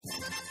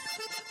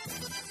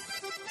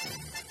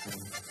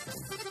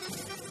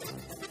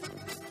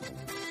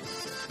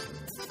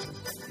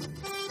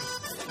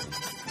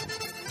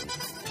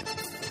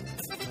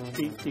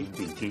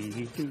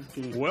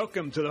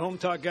Welcome to the Home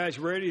Talk Guys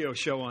radio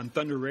show on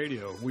Thunder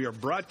Radio. We are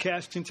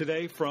broadcasting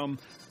today from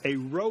a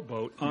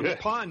rowboat on the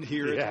pond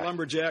here at the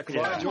Lumberjack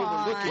Lodge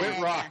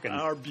overlooking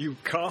our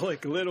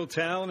bucolic little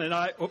town. And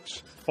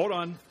hold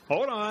on.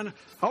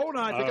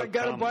 I think I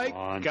got a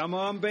bite. Come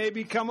on,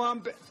 baby.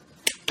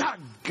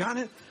 Doggone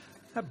it.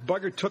 That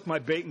bugger took my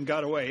bait and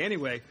got away.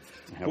 Anyway,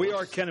 we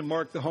are Ken and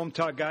Mark, the Home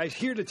Talk Guys,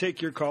 here to take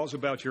your calls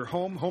about your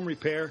home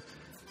repair,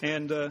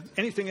 and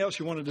anything else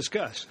you want to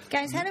discuss.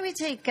 Guys, how do we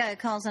take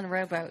calls on a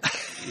rowboat?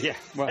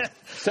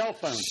 Cell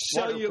phone.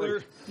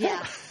 Cellular.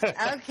 Yeah,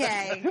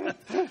 okay.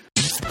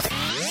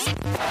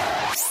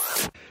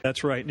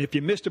 That's right. And if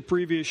you missed a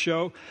previous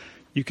show,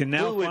 you can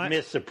now Who would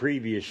miss a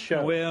previous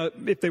show? Well,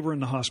 if they were in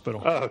the hospital.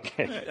 Oh,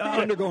 okay.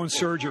 Undergoing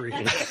surgery.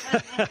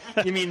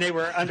 You mean they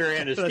were under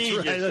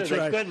anesthesia, that's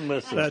right. They couldn't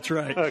listen? That's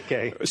right.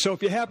 Okay. So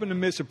if you happen to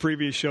miss a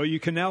previous show,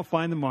 you can now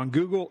find them on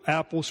Google,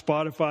 Apple,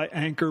 Spotify,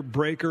 Anchor,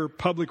 Breaker,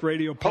 Public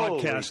Radio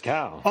Podcast. Holy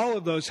cow. All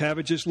of those have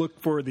it. Just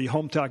look for the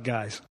Home Talk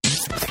Guys.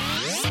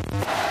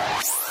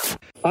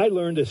 I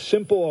learned a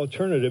simple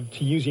alternative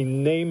to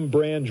using name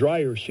brand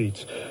dryer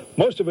sheets.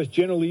 Most of us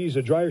generally use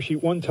a dryer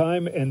sheet one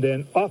time and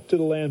then off to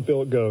the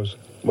landfill it goes.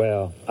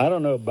 Well, I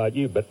don't know about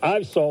you, but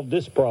I've solved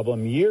this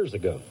problem years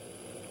ago.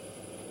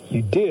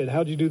 You did?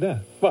 How'd you do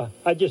that? Well,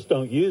 I just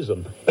don't use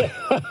them.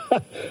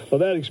 Well,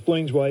 that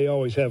explains why you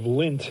always have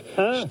lint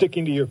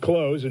sticking to your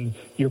clothes and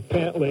your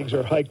pant legs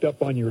are hiked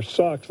up on your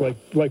socks like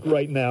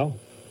right now.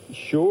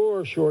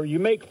 Sure. You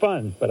make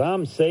fun, but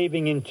I'm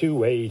saving in two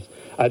ways.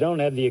 I don't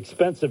have the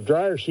expensive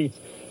dryer sheets.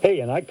 Hey,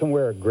 and I can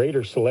wear a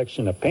greater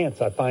selection of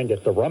pants I find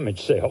at the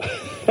rummage sale.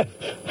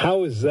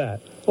 How is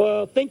that?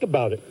 Well, think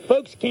about it.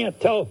 Folks can't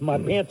tell if my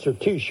pants are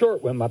too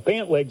short when my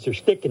pant legs are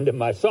sticking to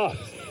my socks.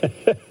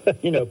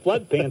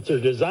 Flood pants are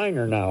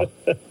designer now.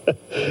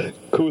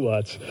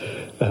 Culottes.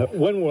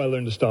 When will I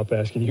learn to stop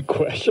asking you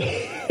questions?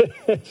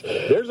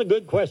 There's a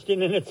good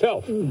question in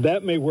itself.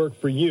 That may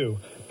work for you.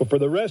 But for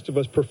the rest of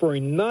us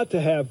preferring not to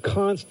have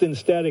constant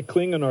static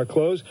cling on our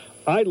clothes,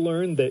 I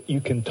learned that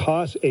you can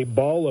toss a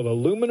ball of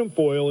aluminum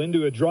foil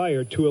into a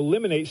dryer to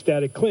eliminate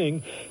static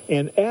cling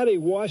and add a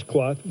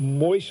washcloth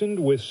moistened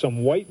with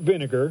some white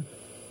vinegar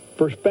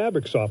for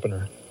fabric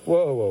softener.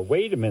 Whoa,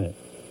 wait a minute.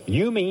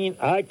 You mean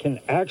I can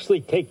actually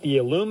take the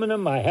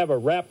aluminum I have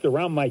wrapped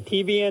around my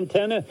TV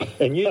antenna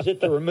and use it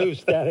to remove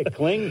static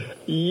cling?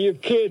 You're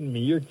kidding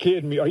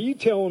me. Are you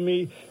telling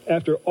me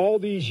after all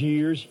these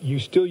years you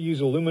still use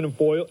aluminum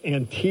foil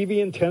and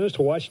TV antennas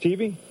to watch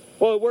TV?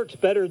 Well, it works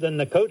better than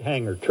the coat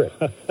hanger trick.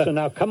 So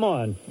now, come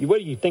on. What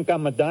do you think,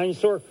 I'm a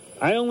dinosaur?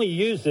 I only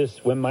use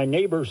this when my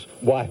neighbor's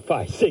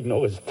Wi-Fi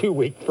signal is too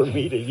weak for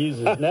me to use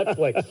his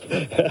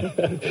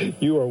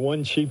Netflix. You are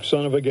one cheap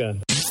son of a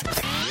gun.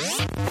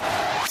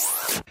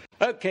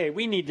 Okay,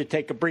 we need to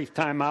take a brief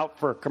time out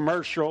for a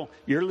commercial.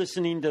 You're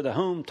listening to the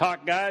Home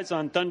Talk Guys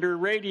on Thunder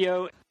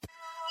Radio.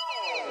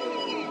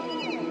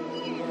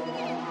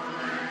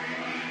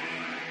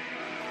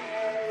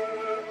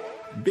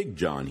 Big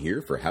John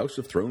here for House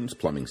of Thrones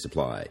Plumbing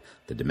Supply.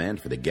 The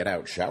demand for the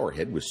get-out shower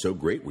head was so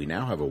great we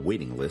now have a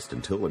waiting list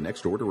until the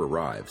next order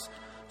arrives.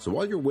 So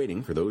while you're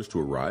waiting for those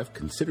to arrive,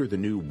 consider the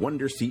new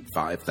Wonder Seat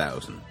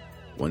 5000.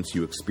 Once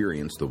you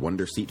experience the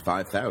Wonder Seat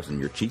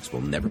 5000, your cheeks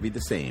will never be the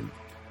same.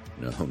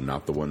 No,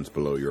 not the ones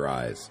below your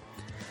eyes.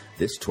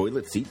 This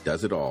toilet seat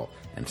does it all,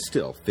 and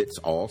still fits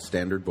all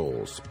standard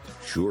bowls.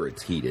 Sure,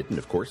 it's heated, and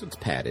of course it's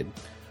padded.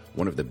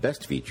 One of the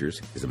best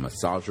features is a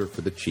massager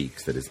for the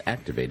cheeks that is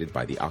activated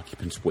by the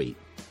occupant's weight.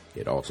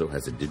 It also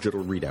has a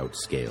digital readout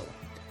scale.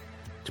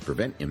 To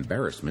prevent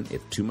embarrassment,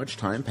 if too much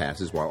time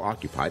passes while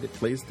occupied, it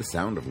plays the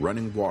sound of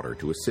running water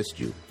to assist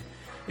you.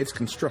 It's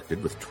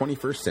constructed with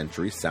 21st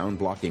century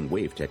sound-blocking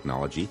wave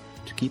technology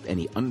to keep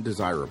any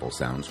undesirable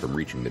sounds from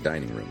reaching the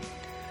dining room.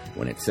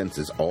 When it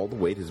senses all the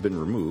weight has been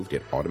removed,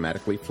 it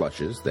automatically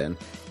flushes, then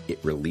it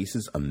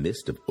releases a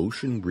mist of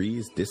ocean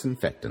breeze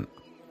disinfectant.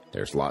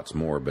 There's lots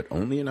more, but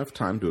only enough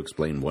time to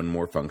explain one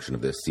more function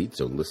of this seat,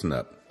 so listen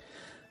up.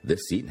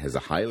 This seat has a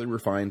highly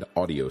refined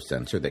audio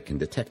sensor that can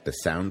detect the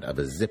sound of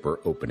a zipper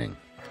opening.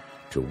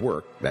 To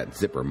work, that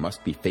zipper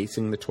must be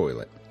facing the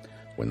toilet.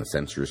 When the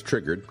sensor is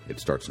triggered, it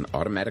starts an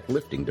automatic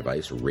lifting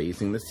device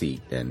raising the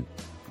seat, and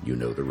you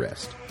know the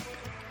rest.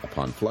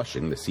 Upon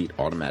flushing, the seat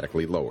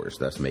automatically lowers,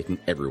 thus making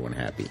everyone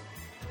happy.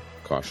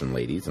 Caution,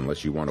 ladies,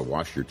 unless you want to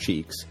wash your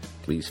cheeks,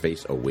 please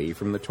face away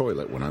from the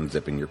toilet when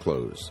unzipping your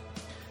clothes.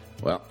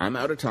 Well, I'm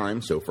out of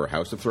time, so for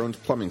House of Thrones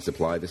Plumbing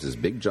Supply, this is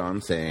Big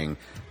John saying,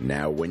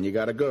 now when you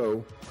gotta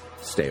go,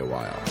 stay a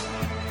while.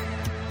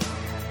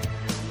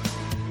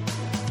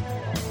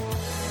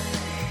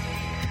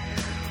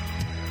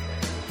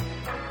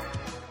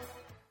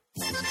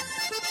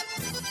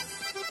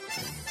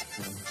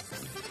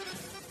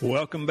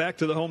 Welcome back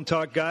to the Home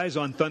Talk Guys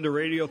on Thunder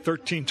Radio,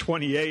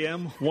 1320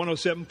 AM,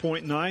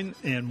 107.9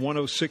 and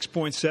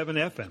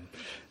 106.7 FM.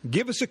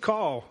 Give us a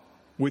call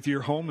with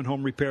your home and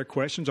home repair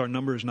questions. Our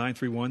number is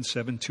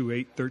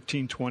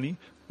 931-728-1320.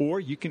 or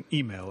you can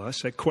email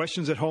us at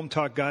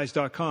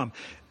questions@hometalkguys.com.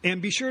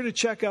 And be sure to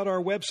check out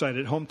our website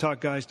at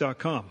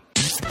hometalkguys.com.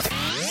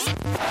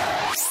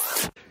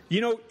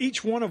 You know,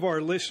 each one of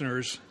our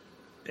listeners,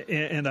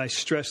 and I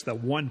stress the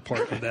one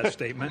part of that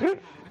statement,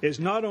 is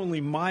not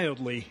only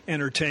mildly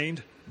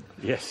entertained,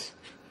 yes,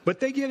 but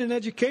they get an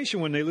education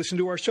when they listen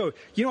to our show.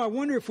 You know, I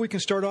wonder if we can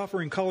start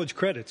offering college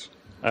credits.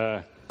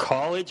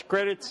 College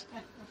credits?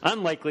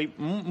 Unlikely.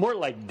 More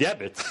like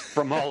debits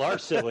from all our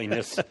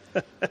silliness.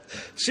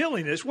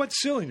 Silliness? What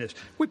silliness?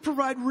 We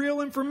provide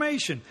real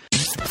information.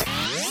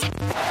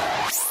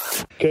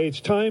 Okay, it's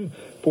time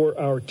for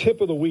our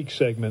Tip of the Week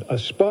segment, a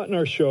spot in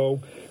our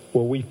show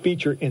where we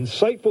feature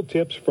insightful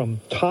tips from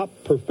top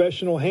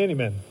professional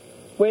handymen.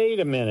 Wait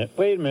a minute.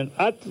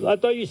 I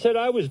thought you said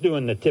I was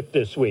doing the tip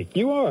this week.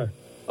 You are.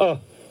 Oh,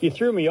 you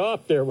threw me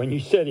off there when you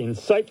said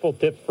insightful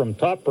tips from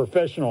top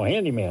professional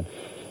handyman.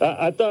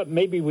 I thought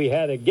maybe we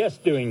had a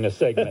guest doing the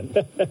segment.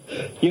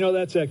 You know,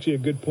 that's actually a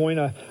good point.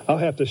 I'll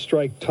have to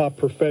strike top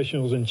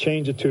professionals and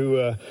change it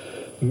to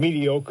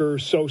mediocre,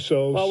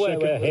 so-so. Oh, wait,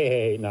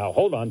 hey, now,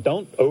 hold on.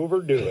 Don't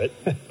overdo it.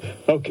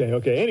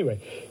 Okay. Anyway,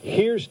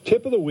 here's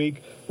Tip of the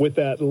Week with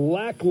that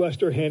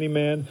lackluster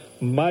handyman,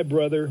 my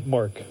brother,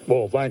 Mark.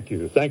 Well, thank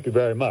you. Thank you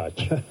very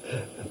much.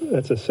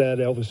 That's a sad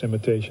Elvis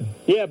imitation.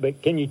 Yeah,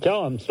 but can you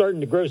tell I'm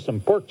starting to grow some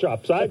pork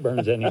chop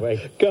sideburns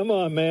anyway? Come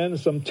on, man.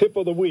 Some Tip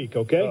of the Week,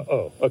 okay?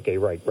 Okay,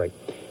 right.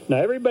 Now,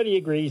 everybody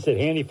agrees that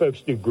handy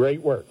folks do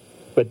great work.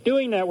 But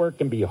doing that work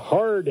can be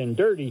hard and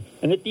dirty,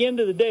 and at the end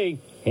of the day,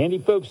 handy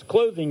folks'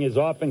 clothing is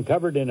often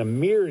covered in a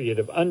myriad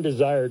of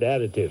undesired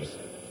additives.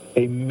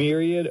 A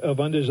myriad of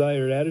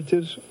undesired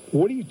additives?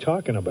 What are you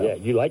talking about? Yeah,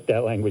 you like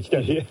that language,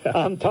 don't you? Yeah.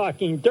 I'm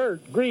talking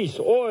dirt, grease,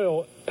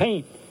 oil,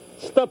 paint,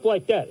 stuff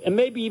like that. And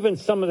maybe even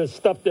some of the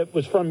stuff that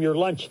was from your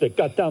lunch that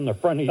got down the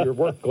front of your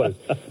work clothes.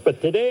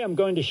 But today I'm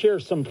going to share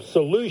some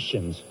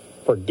solutions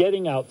for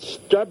getting out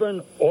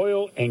stubborn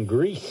oil and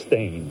grease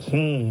stains.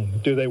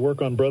 Do they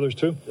work on brothers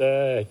too?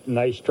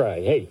 Nice try.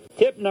 Hey,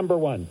 tip number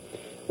 1.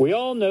 We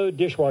all know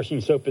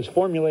dishwashing soap is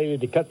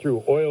formulated to cut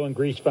through oil and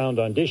grease found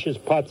on dishes,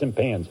 pots, and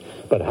pans.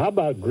 But how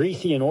about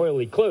greasy and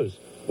oily clothes?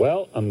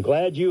 Well, I'm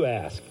glad you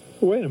asked.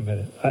 Wait a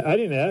minute. I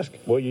didn't ask.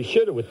 Well, you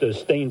should have with those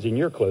stains in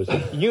your clothes.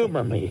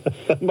 Humor me.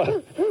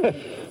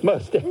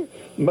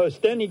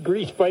 Most any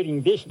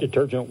grease-fighting dish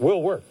detergent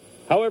will work.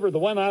 However, the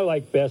one I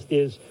like best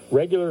is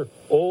regular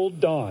Old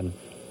Dawn.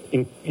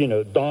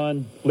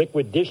 Dawn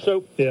liquid dish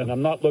soap. Yeah. And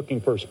I'm not looking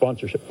for a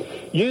sponsorship.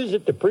 Use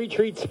it to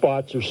pre-treat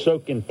spots or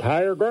soak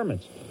entire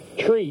garments.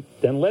 Treat,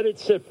 then let it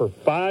sit for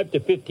 5 to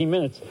 15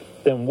 minutes,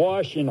 then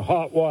wash in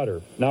hot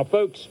water. Now,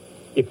 folks,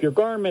 if your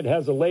garment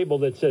has a label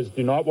that says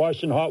do not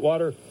wash in hot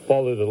water,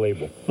 follow the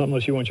label.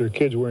 Unless you want your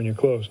kids wearing your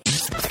clothes.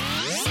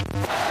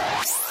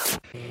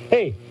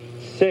 Hey,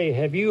 say,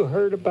 have you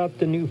heard about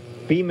the new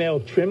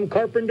female trim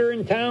carpenter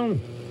in town?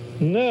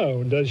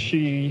 No. Does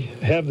she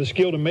have the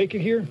skill to make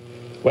it here?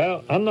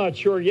 Well, I'm not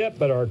sure yet,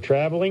 but our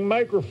traveling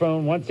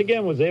microphone once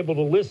again was able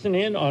to listen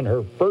in on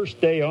her first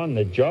day on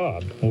the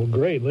job. Well,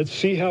 great. Let's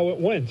see how it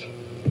went.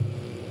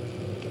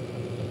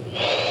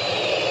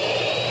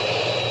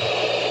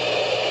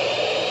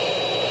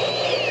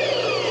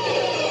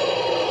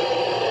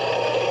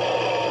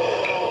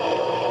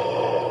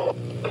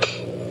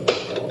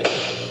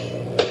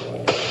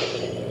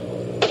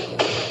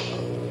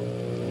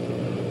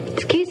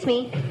 Excuse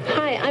me.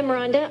 Hi, I'm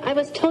Rhonda. I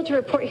was told to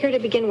report here to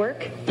begin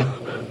work.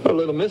 Well,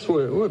 little miss,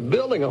 we're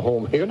building a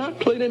home here, not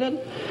cleaning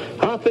it.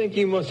 I think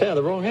you must have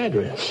the wrong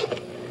address.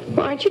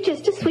 Well, aren't you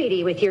just a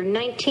sweetie with your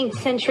 19th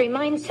century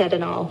mindset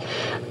and all?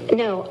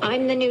 No,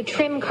 I'm the new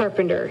trim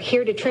carpenter,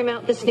 here to trim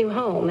out this new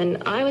home,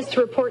 and I was to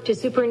report to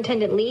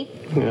Superintendent Lee.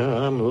 Yeah,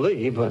 I'm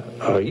Lee, but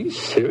are you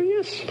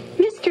serious?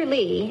 Mr.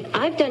 Lee,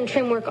 I've done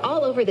trim work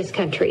all over this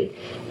country.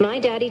 My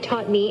daddy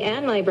taught me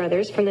and my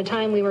brothers from the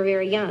time we were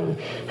very young,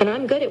 and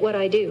I'm good at what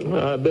I do.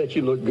 Well, I bet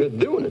you look good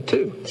doing it,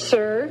 too.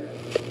 Sir,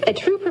 a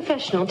true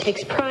professional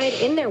takes pride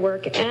in their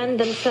work and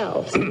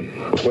themselves.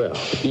 Well,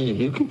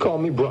 you can call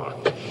me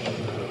Brock.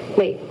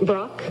 Wait,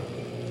 Brock?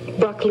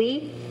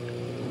 Broccoli?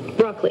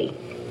 Broccoli.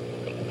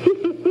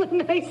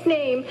 Nice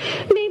name.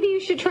 Maybe you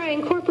should try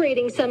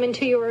incorporating some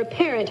into your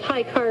apparent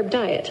high-carb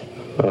diet.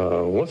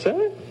 What's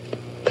that?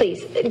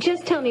 Please,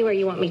 just tell me where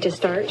you want me to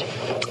start.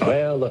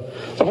 Well, the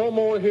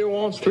homeowner here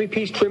wants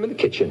 3-piece trim in the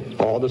kitchen.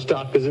 All the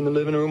stock is in the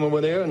living room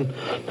over there, and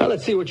now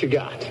let's see what you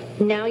got.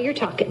 Now you're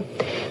talking.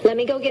 Let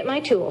me go get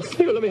my tools.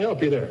 Here, let me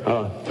help you there.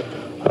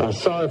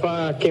 Sorry if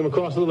I came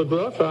across a little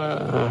gruff.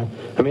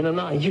 I mean, I'm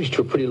not used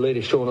to a pretty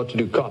lady showing up to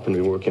do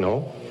carpentry work, you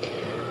know.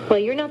 Well,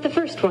 you're not the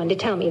first one to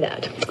tell me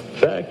that.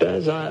 Fact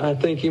is, I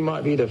think you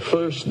might be the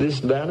first this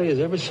valley has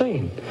ever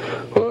seen.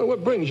 Well,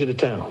 what brings you to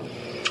town?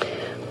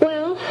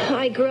 Well,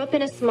 I grew up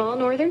in a small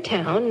northern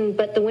town,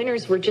 but the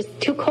winters were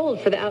just too cold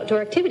for the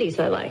outdoor activities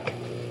I like.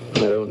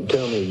 Now, don't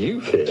tell me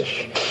you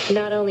fish.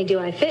 Not only do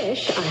I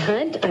fish, I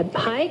hunt, I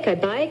hike, I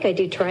bike, I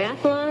do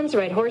triathlons,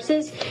 ride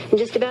horses, and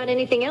just about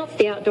anything else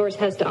the outdoors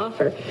has to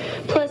offer.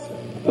 Plus,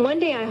 one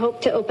day I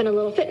hope to open a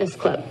little fitness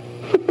club.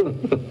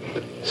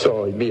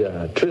 So he'd be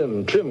a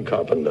trim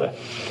carpenter.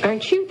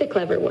 Aren't you the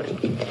clever one?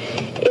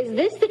 Is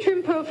this the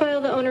trim profile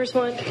the owners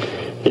want?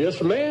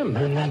 Yes, ma'am.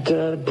 And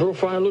that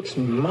profile looks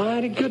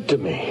mighty good to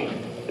me.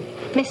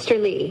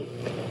 Mr. Lee,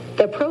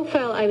 the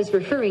profile I was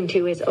referring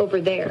to is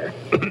over there.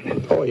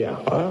 Oh, yeah.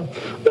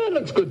 That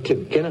looks good,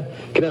 too. Can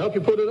I help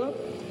you put it up?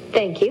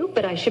 Thank you,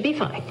 but I should be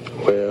fine.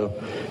 Well,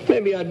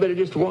 maybe I'd better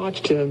just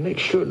watch to make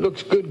sure it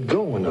looks good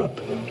going up.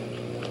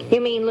 You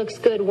mean looks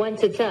good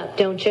once it's up,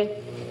 don't you?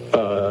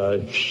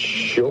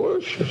 Sure.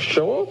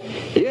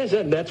 Yes,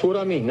 that's what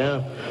I mean.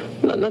 Now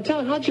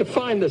tell me, how'd you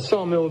find the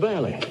Sawmill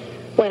Valley?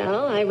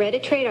 Well, I read a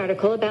trade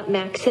article about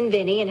Max and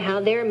Vinny and how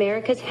they're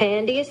America's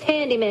handiest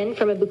handymen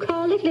from a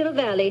bucolic little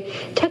valley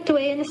tucked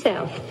away in the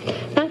south.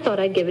 I thought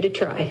I'd give it a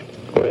try.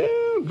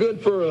 Well,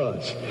 good for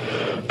us.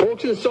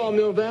 Folks in the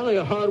Sawmill Valley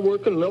are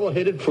hard-working,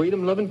 level-headed,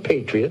 freedom-loving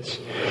patriots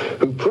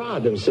who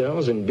pride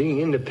themselves in being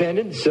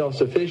independent,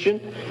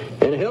 self-sufficient,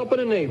 and helping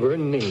a neighbor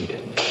in need.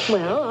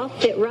 Well, I'll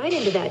fit right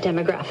into that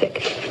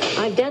demographic.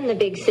 I've done the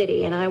big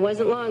city, and I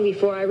wasn't long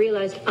before I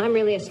realized I'm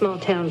really a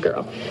small-town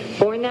girl.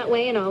 Born that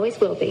way and always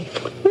will be.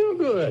 Well,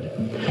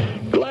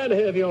 good. Glad to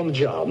have you on the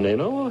job,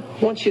 Nino.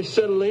 Once you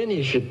settle in,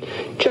 you should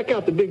check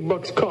out the Big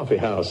Bucks Coffee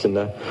House and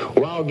the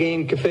Wild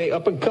Game Cafe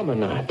up-and-coming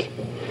night.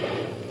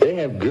 They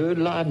have good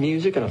live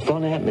music and a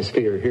fun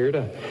atmosphere here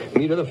to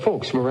meet other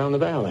folks from around the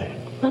valley.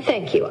 Well,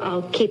 thank you.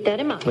 I'll keep that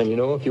in mind. And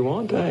if you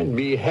want, I'd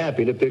be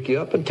happy to pick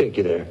you up and take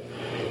you there.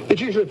 It's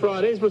usually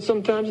Fridays, but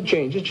sometimes it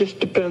changes. Just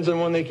depends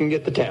on when they can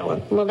get the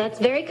talent. Well, that's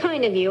very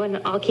kind of you,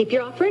 and I'll keep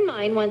your offer in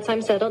mind once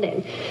I'm settled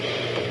in.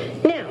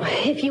 Now,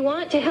 if you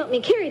want to help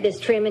me carry this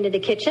trim into the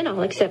kitchen,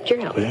 I'll accept your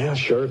help. Yeah,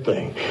 sure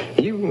thing.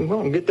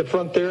 You get the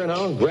front there, and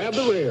I'll grab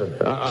the rear.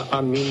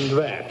 I mean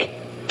the back.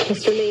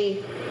 Mr.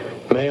 Lee.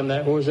 Ma'am,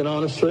 that was an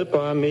honest slip.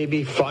 I may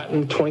be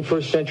fighting the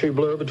 21st century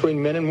blur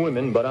between men and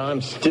women, but I'm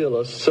still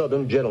a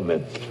Southern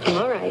gentleman.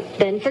 All right,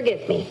 then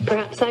forgive me.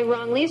 Perhaps I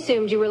wrongly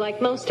assumed you were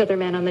like most other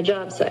men on the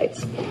job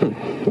sites.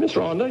 Miss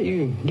Rhonda,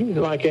 you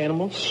like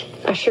animals?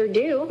 I sure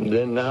do.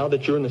 Then now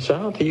that you're in the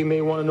South, you may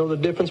want to know the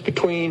difference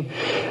between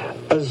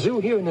a zoo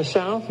here in the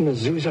South and the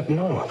zoos up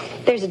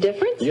north. There's a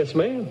difference? Yes,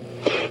 ma'am.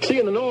 See,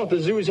 in the North,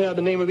 the zoos have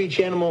the name of each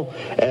animal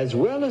as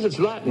well as its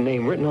Latin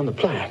name written on the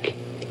plaque.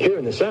 Here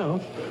in the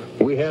South,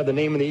 we have the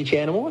name of each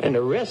animal and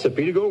a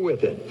recipe to go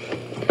with it.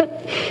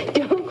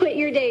 Don't quit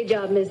your day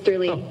job, Mr.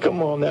 Lee. Oh,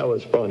 come on, that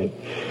was funny.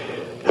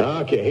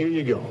 Okay, here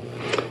you go.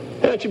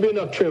 That should be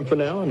enough trim for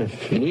now, and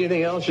if you need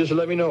anything else, just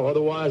let me know.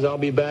 Otherwise, I'll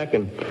be back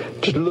in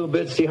just a little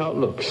bit to see how it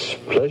looks.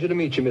 Pleasure to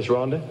meet you, Miss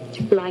Rhonda.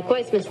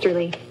 Likewise, Mr.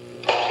 Lee.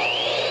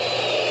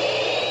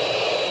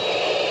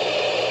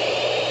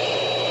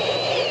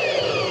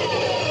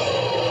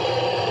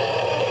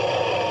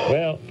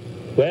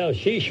 Well,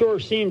 she sure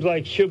seems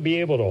like she'll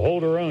be able to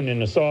hold her own in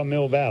the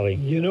Sawmill Valley.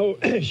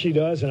 She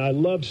does, and I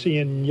love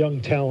seeing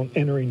young talent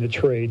entering the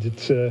trades.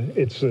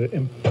 It's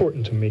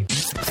important to me.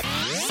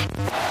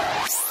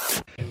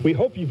 We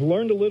hope you've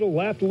learned a little,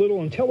 laughed a little,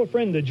 and tell a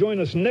friend to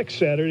join us next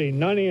Saturday,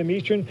 9 a.m.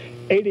 Eastern,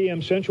 8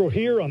 a.m. Central,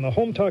 here on the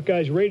Home Talk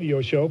Guys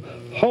radio show,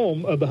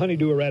 home of the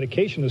Honeydew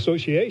Eradication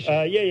Association.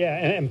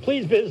 And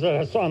please visit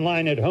us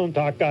online at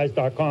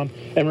hometalkguys.com.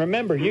 And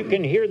remember, you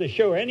can hear the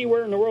show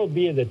anywhere in the world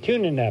via the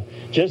TuneIn app.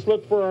 Just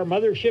look for our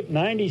mothership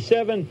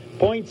 97.7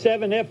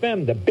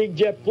 FM, the Big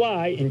Jet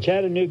Fly in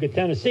Chattanooga,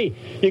 Tennessee.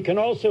 You can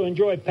also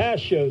enjoy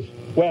past shows.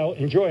 Well,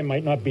 enjoy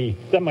might be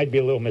a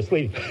little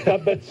misleading.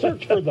 But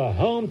search for the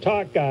Home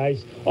Talk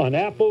Guys on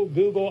Apple,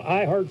 Google,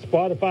 iHeart,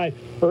 Spotify,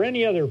 or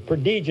any other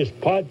prodigious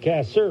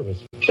podcast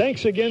service.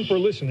 Thanks again for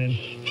listening.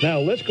 Now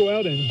let's go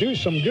out and do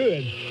some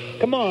good.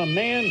 Come on,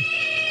 man.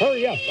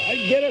 Hurry up.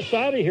 Get us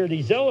out of here.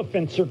 These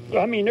elephants they're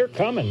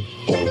coming.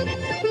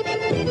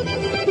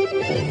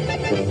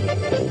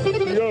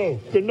 Yo,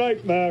 good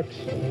night, Max.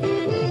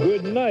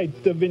 Good night,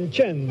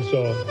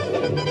 Vincenzo.